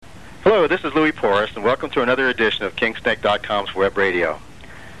Hello, this is Louis Porras, and welcome to another edition of KingSnake.com's web radio.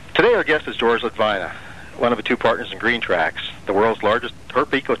 Today our guest is George Ledvina, one of the two partners in Green Tracks, the world's largest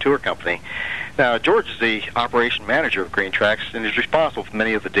herp eco tour company. Now, George is the operation manager of Green Tracks and is responsible for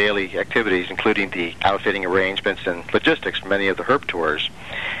many of the daily activities, including the outfitting arrangements and logistics for many of the herp tours.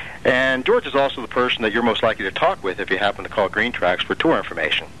 And George is also the person that you're most likely to talk with if you happen to call Green Tracks for tour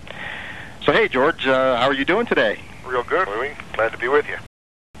information. So, hey, George, how are you doing today? Real good, Louis. Glad to be with you.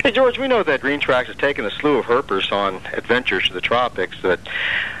 Hey, George, we know that Green Tracks has taken a slew of herpers on adventures to the tropics. But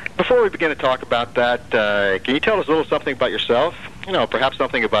before we begin to talk about that, can you tell us a little something about yourself? You know, perhaps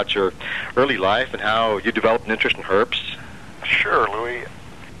something about your early life and how you developed an interest in herps? Sure, Louis.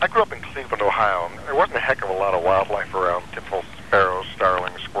 I grew up in Cleveland, Ohio. There wasn't a heck of a lot of wildlife around, typical sparrows,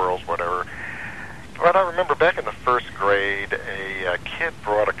 starlings, squirrels, whatever. But I remember back in the first grade, a kid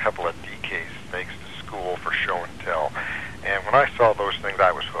brought a couple of DK snakes to school for show and tell. And when I saw those things,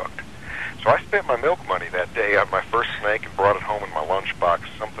 I was hooked. So I spent my milk money that day on my first snake and brought it home in my lunchbox,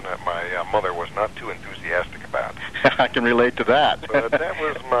 something that my mother was not too enthusiastic about. I can relate to that. But that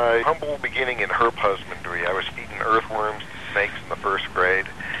was my humble beginning in herp husbandry. I was feeding earthworms to snakes in the first grade.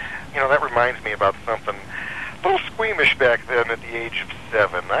 You know, that reminds me about something a little squeamish back then at the age of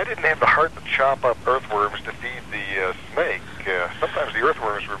 7. I didn't have the heart to chop up earthworms to feed the snake. Sometimes the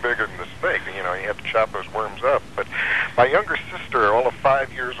earthworms were bigger than the snake. You know, you had to chop those worms up. But my younger sister, all of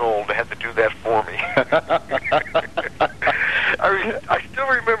 5 years old, had to do that for me. I still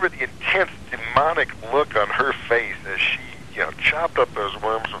remember the intense, demonic look on her face as she, chopped up those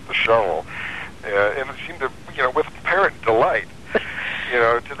worms with the shovel. And it seemed to, with apparent delight.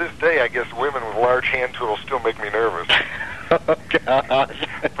 To this day, I guess women with large hand tools still make me nervous. Oh, God.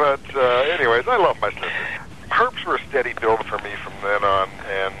 But anyways, I love my sister. Herps were a steady build for me from then on,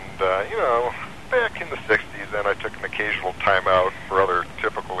 and, back in the 60s, then I took an occasional time out for other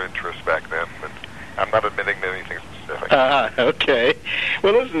typical interests back then, but I'm not admitting to anything specific. Okay.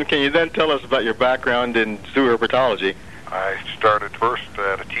 Well, listen, can you then tell us about your background in zoo herpetology? I started first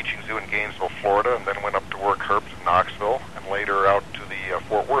at a teaching zoo in Gainesville, Florida, and then went up to work herps in Knoxville, and later out to the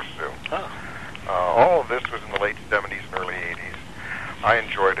Fort Worth Zoo. Oh. All of this was in the late 70s and early 80s. I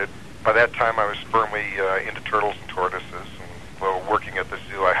enjoyed it. By that time, I was firmly into turtles and tortoises, and while working at the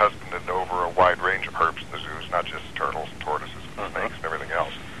zoo, I husbanded over a wide range of herps in the zoos, not just turtles and tortoises, and snakes and everything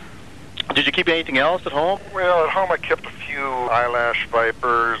else. Did you keep anything else at home? Well, at home I kept a few eyelash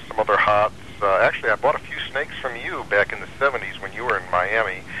vipers, some other hots. Actually, I bought a few snakes from you back in the 70s when you were in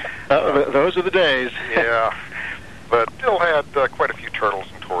Miami. Those are the days. Yeah, but still had quite a few turtles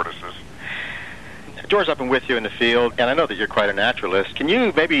and tortoises. George, I've been with you in the field, and I know that you're quite a naturalist. Can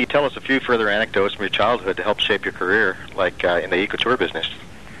you maybe tell us a few further anecdotes from your childhood to help shape your career, like in the eco-tour business?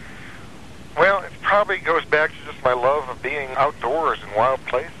 Well, it probably goes back to just my love of being outdoors in wild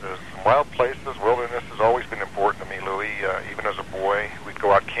places. Wild places, wilderness has always been important to me, Louis. Even as a boy, we'd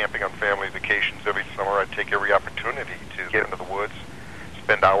go out camping on family vacations every summer. I'd take every opportunity to get into the woods,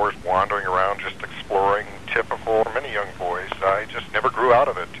 spend hours wandering around, just exploring, typical for many young boys. I just never grew out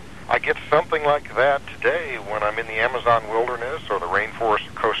of it. I get something like that today when I'm in the Amazon wilderness or the rainforest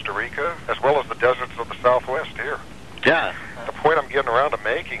of Costa Rica, as well as the deserts of the Southwest here. Yeah. The point I'm getting around to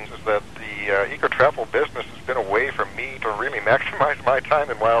making is that the eco-travel business has been a way for me to really maximize my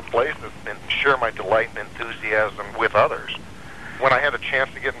time in wild places and share my delight and enthusiasm with others. When I had a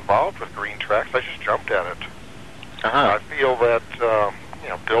chance to get involved with Green Tracks, I just jumped at it. I feel that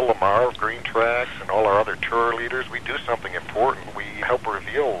Bill Lamar of Green Tracks and all our other tour leaders, we do something important. We help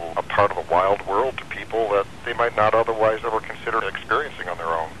reveal a part of the wild world to people that they might not otherwise ever consider experiencing on their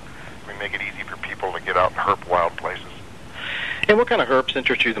own. We make it easy for people to get out and herp wild places. And what kind of herps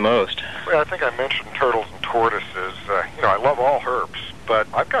interest you the most? Well, I think I mentioned turtles and tortoises. I love all herps, but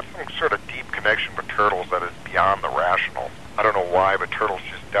I've got some sort of deep connection with turtles that is beyond the rational. I don't know why, but turtles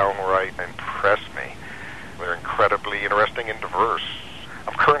just downright impress me. They're incredibly interesting and diverse.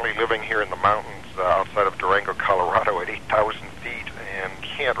 I'm currently living here in the mountains outside of Durango, Colorado at 8,000 feet and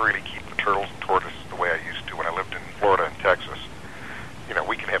can't really keep the turtles and tortoises the way I used to when I lived in Florida and Texas.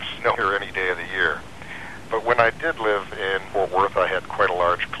 We can have snow here any day of the year. But when I did live in Fort Worth, I had quite a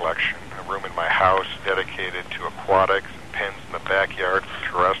large collection, a room in my house dedicated to aquatics and pens in the backyard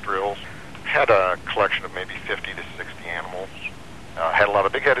for terrestrials. Had a collection of maybe 50 to 60 animals. Had a lot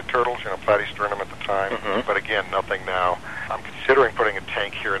of big-headed turtles, platysternum at the time, but again, nothing now. I'm considering putting a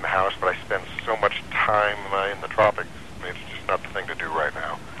tank here in the house, but I spend so much time in the tropics, it's just not the thing to do right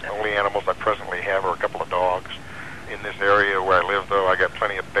now. The only animals I presently have are a couple of dogs. In this area where I live, though, I got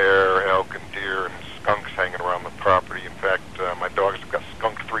plenty of bear, elk, and deer, and skunks hanging around the property. In fact, my dogs have got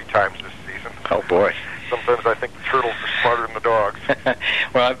skunked 3 times this season. Oh, boy. Sometimes I think the turtles are smarter than the dogs.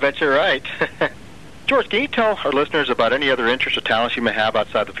 Well, Well, I bet you're right. George, can you tell our listeners about any other interests or talents you may have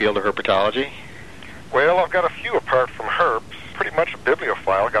outside the field of herpetology? Well, I've got a few apart from herps. Pretty much a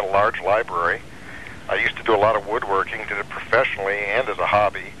bibliophile. I've got a large library. I used to do a lot of woodworking, did it professionally and as a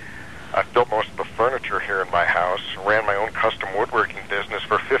hobby. I've built most of the furniture here in my house, ran my own custom woodworking business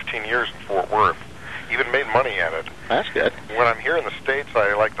for 15 years in Fort Worth, even made money at it. That's good. When I'm here in the States,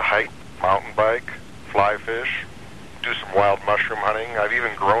 I like to hike, mountain bike, fly fish, do some wild mushroom hunting. I've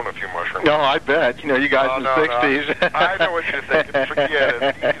even grown a few mushrooms. No, I bet. You guys in the 60s. No. I know what you're thinking. Forget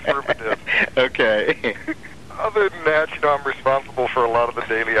it. Easy for me to. Okay. Other than that, I'm responsible for a lot of the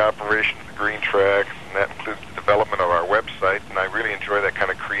daily operations of Green Tracks, and that includes the development of our website, and I really enjoy that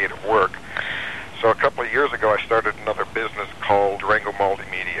kind of creative work. So a couple of years ago, I started another business called Durango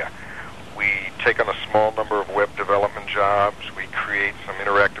Multimedia. We take on a small number of web development jobs. We create some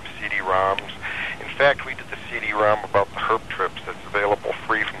interactive CD-ROMs. In fact, we did the CD-ROM about the herp trips that's available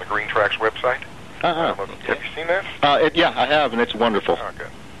free from the Green Tracks website. Uh-huh. Have you seen that? Yeah, I have, and it's wonderful. Oh, good.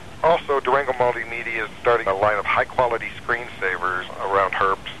 Also, Durango Multimedia is starting a line of high-quality screensavers around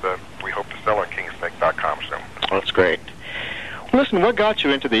herps that we hope to sell on kingsnake.com soon. Well, that's great. Well, listen, what got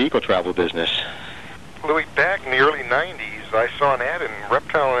you into the eco-travel business? Louis, back in the early 90s, I saw an ad in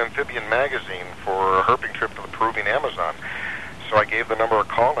Reptile and Amphibian magazine for a herping trip to the Peruvian Amazon. So I gave the number a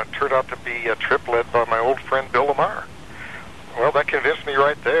call, and it turned out to be a trip led by my old friend Bill Lamar. Well, that convinced me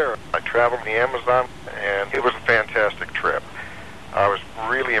right there. I traveled the Amazon, and it was a fantastic trip. I was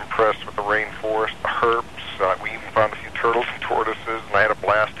really impressed with the rainforest, the herps. We even found a few turtles and tortoises, and I had a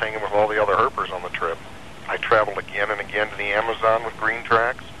blast hanging with all the other herpers on the trip. I traveled again and again to the Amazon with Green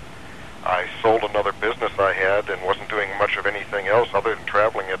Tracks. I sold another business I had and wasn't doing much of anything else other than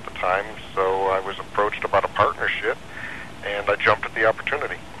traveling at the time, so I was approached about a partnership, and I jumped at the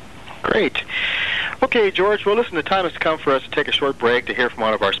opportunity. Great. Okay, George, well, listen, the time has come for us to take a short break to hear from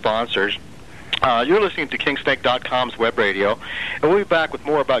one of our sponsors. You're listening to kingsnake.com's web radio, and we'll be back with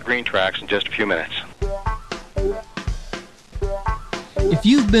more about Green Tracks in just a few minutes. If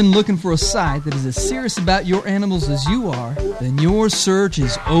you've been looking for a site that is as serious about your animals as you are, then your search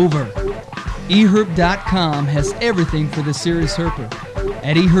is over. eHerp.com has everything for the serious herper.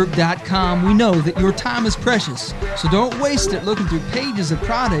 At eHerp.com, we know that your time is precious, so don't waste it looking through pages of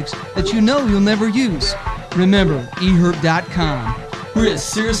products that you know you'll never use. Remember, eHerp.com. We're as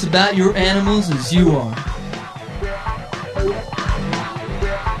serious about your animals as you are.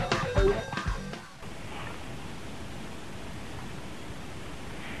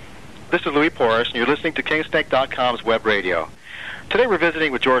 This is Louis Porras, and you're listening to kingsnake.com's web radio. Today we're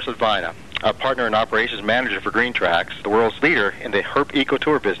visiting with George Ledvina, a partner and operations manager for Green Tracks, the world's leader in the herp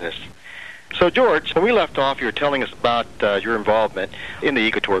eco-tour business. So, George, when we left off, you were telling us about your involvement in the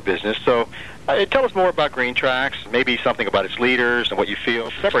eco-tour business. So, tell us more about Green Tracks, maybe something about its leaders and what you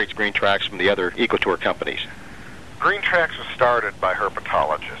feel separates Green Tracks from the other eco-tour companies. Green Tracks was started by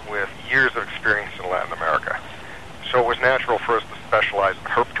herpetologists with years of experience in Latin America. So it was natural for us to specialize in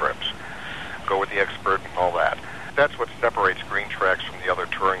herp trips, go with the expert and all that. That's what separates Green Tracks from the other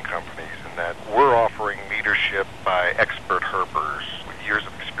touring companies, in that we're offering leadership by expert herpers with years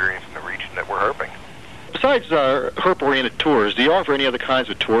of experience in the region that we're herping. Besides herp-oriented tours, do you offer any other kinds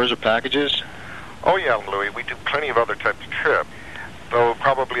of tours or packages? Oh, yeah, Louis. We do plenty of other types of trips, though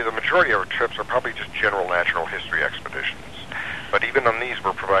probably the majority of our trips are probably just general natural history expeditions. But even on these,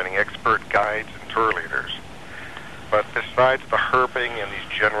 we're providing expert guides and tour leaders. But besides the herping and these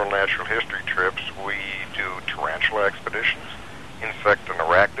general natural history trips, we do tarantula expeditions, insect and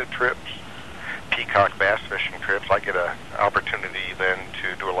arachnid trips, peacock bass fishing trips. I get an opportunity then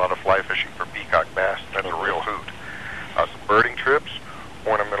to do a lot of fly fishing for peacock bass. That's a real hoot. Some birding trips,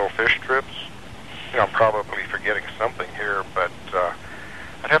 ornamental fish trips. I'm probably forgetting something here, but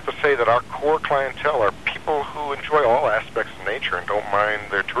I'd have to say that our core clientele are people who enjoy all aspects of nature and don't mind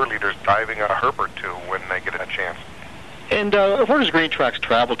their tour leaders diving a herp or two when they get a chance. And where does Green Tracks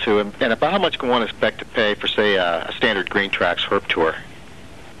travel to, and about how much can one expect to pay for, say, a standard Green Tracks herp tour?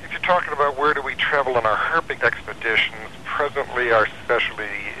 If you're talking about where do we travel on our herping expeditions, presently our specialty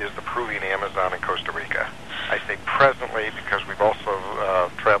is the Peruvian Amazon and Costa Rica. I say presently because we've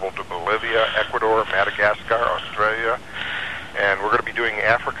also traveled to Bolivia, Ecuador, Madagascar, Australia, and we're going to be doing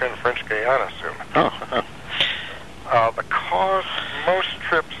Africa and French Guiana soon. Oh. The cost, most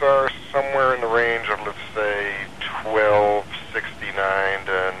trips are somewhere in the range of, let's say, $12.69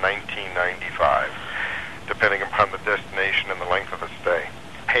 to $19.95, depending upon the destination and the length of the stay.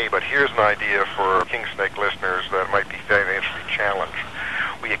 Hey, but here's an idea for King Snake listeners that might be financially challenged.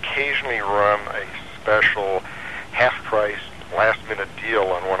 We occasionally run a special half-price, last-minute deal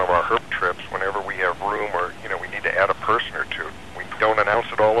on one of our herp trips whenever we have room or, we need to add a person or two. We don't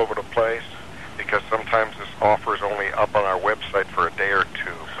announce it all over the place, because sometimes this offer is only up on our website for a day or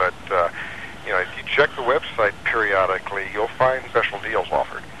two. But, if you check the website periodically, you'll find special deals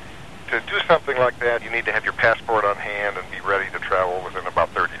offered. To do something like that, you need to have your passport on hand and be ready to travel within about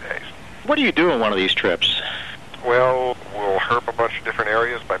 30 days. What do you do on one of these trips? Well, we'll herp a bunch of different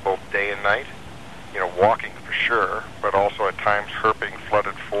areas by both day and night. Walking for sure, but also at times herping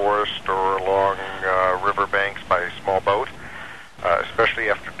flooded forest or along riverbanks by a small boat. Especially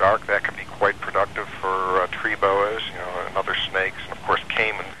after dark, that can be quite productive for tree boas, and other snakes, and of course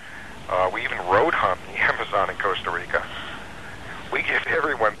caiman. We even road hunt in the Amazon in Costa Rica. We give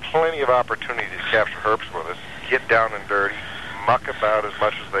everyone plenty of opportunity to capture herps with us, get down and dirty, muck about as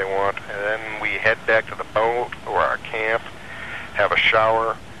much as they want, and then we head back to the boat or our camp, have a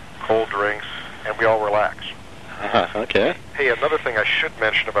shower, cold drinks, and we all relax. Okay. Hey, another thing I should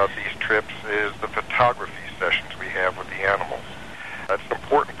mention about these trips is the photography sessions we have with the animals. That's an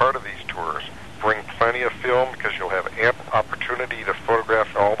important part of these tours. Bring plenty of film because you'll have ample opportunity to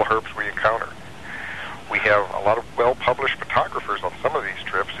photograph all the herps we encounter. We have a lot of well-published photographers on some of these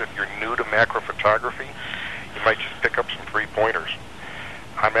trips. If you're new to macro photography, you might just pick up some free pointers.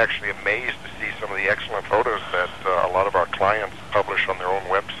 I'm actually amazed to see some of the excellent photos that a lot of our clients publish on their own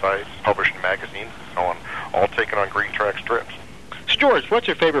websites, published in magazines and so on, all taken on Green Tracks trips. So George, what's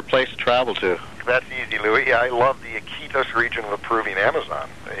your favorite place to travel to? That's easy, Louis. I love the Iquitos region of the Peruvian Amazon.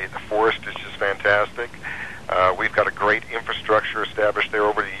 The forest is just fantastic. We've got a great infrastructure established there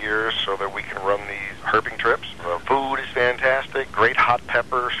over the years so that we can run these herping trips. The food is fantastic, great hot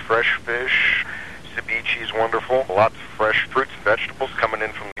peppers, fresh fish. Ceviche is wonderful. Lots of fresh fruits and vegetables coming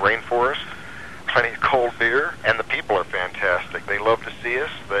in from the rainforest. Plenty of cold beer. And the people are fantastic. They love to see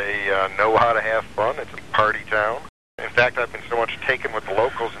us. They know how to have fun. It's a party town. In fact, I've been so much taken with the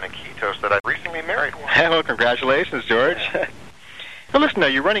locals in Iquitos that I recently married one. Well, congratulations, George. Well, listen, are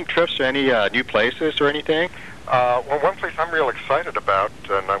you running trips to any new places or anything? Well, one place I'm real excited about,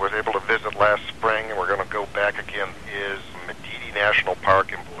 and I was able to visit last spring, and we're going to go back again, is Madidi National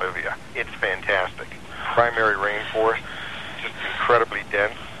Park in Bolivia. It's fantastic. Primary rainforest, just incredibly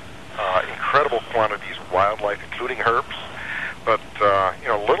dense, incredible quantities of wildlife, including herps. But,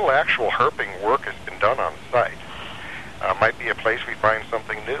 little actual herping work has been done on site. Might be a place we find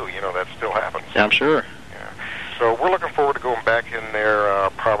something new, that still happens. Yeah, I'm sure. So we're looking forward to going back in there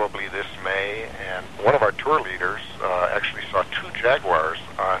probably this May, and one of our tour leaders actually saw 2 jaguars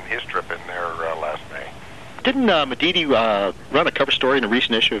on his trip in there last May. Didn't Madidi run a cover story in a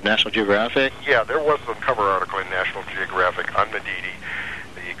recent issue of National Geographic? Yeah, there was a cover article in National Geographic on Madidi.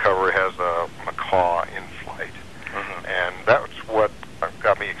 The cover has a macaw in flight, and that's what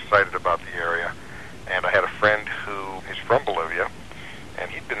got me excited about the area. And I had a friend who is from Bolivia,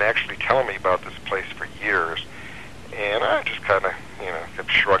 and he'd been actually telling me about this place for years. And I just kind of, kept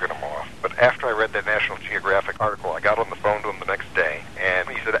shrugging him off. But after I read that National Geographic article, I got on the phone to him the next day, and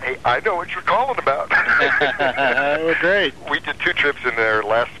he said, "Hey, I know what you're calling about." Well, great. We did 2 trips in there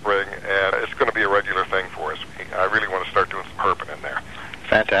last spring, and it's going to be a regular thing for us. I really want to start doing some herping in there.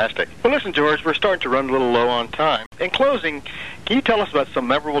 Fantastic. Well, listen, George, we're starting to run a little low on time. In closing, can you tell us about some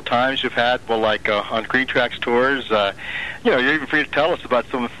memorable times you've had, on Green Tracks tours? You're even free to tell us about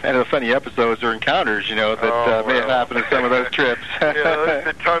some funny episodes or encounters, that may have happened in some of those trips. Yeah, there's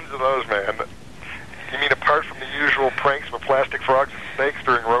been tons of those, man. You mean apart from the usual pranks with plastic frogs and snakes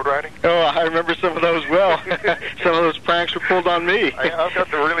during road riding? Oh, I remember some of those well. Some of those pranks were pulled on me. I've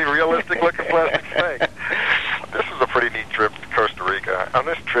got the really realistic-looking plastic snake. This is a pretty neat trip to Costa Rica. On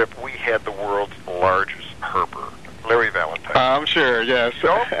this trip, we had the world's largest herper, Larry Valentine. I'm sure, yes.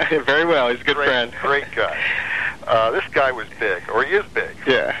 No? Very well. He's a good friend. Great guy. This guy was big, or he is big.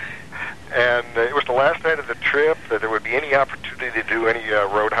 Yeah. And it was the last night of the trip that there would be any opportunity to do any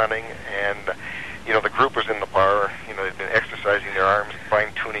road hunting. And, the group was in the bar. They'd been exercising their arms,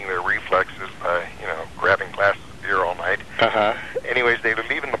 fine-tuning their reflexes by, grabbing glasses of beer all night. Anyways, they were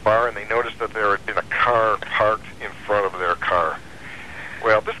leaving the bar, and they noticed that there had been a car parked in front of their car.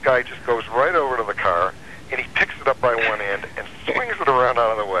 Well, this guy just goes right over to the car, and he picks it up by one end and swings it around out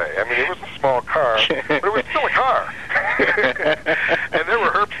of the way. I mean, it was a small car, but it was still a car. And there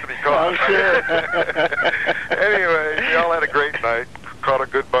were herps to be caught. I'm sure. Anyway, we all had a great night. Caught a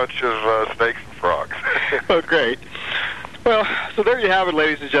good bunch of snakes and frogs. Oh, great. Well, so there you have it,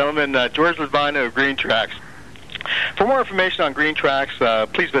 ladies and gentlemen. George Ledvina of Green Tracks. For more information on Green Tracks,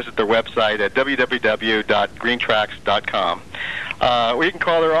 please visit their website at www.greentracks.com. Or you can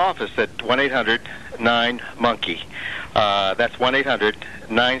call their office at 1-800-9-MONKEY. That's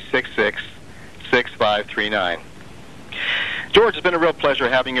 1-800-966-6539. George, it's been a real pleasure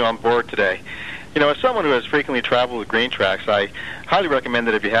having you on board today. As someone who has frequently traveled with Green Tracks, I highly recommend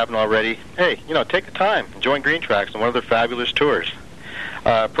that if you haven't already, take the time and join Green Tracks on one of their fabulous tours.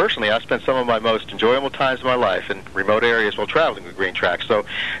 Personally, I've spent some of my most enjoyable times of my life in remote areas while traveling with Green Tracks. So,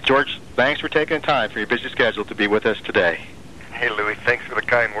 George, thanks for taking the time for your busy schedule to be with us today. Hey, Louis, thanks for the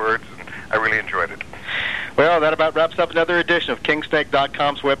kind words, and I really enjoyed it. Well, that about wraps up another edition of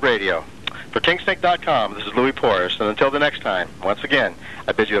KingSnake.com's Web Radio. For KingSnake.com, this is Louis Porras, and until the next time, once again,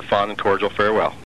 I bid you a fond and cordial farewell.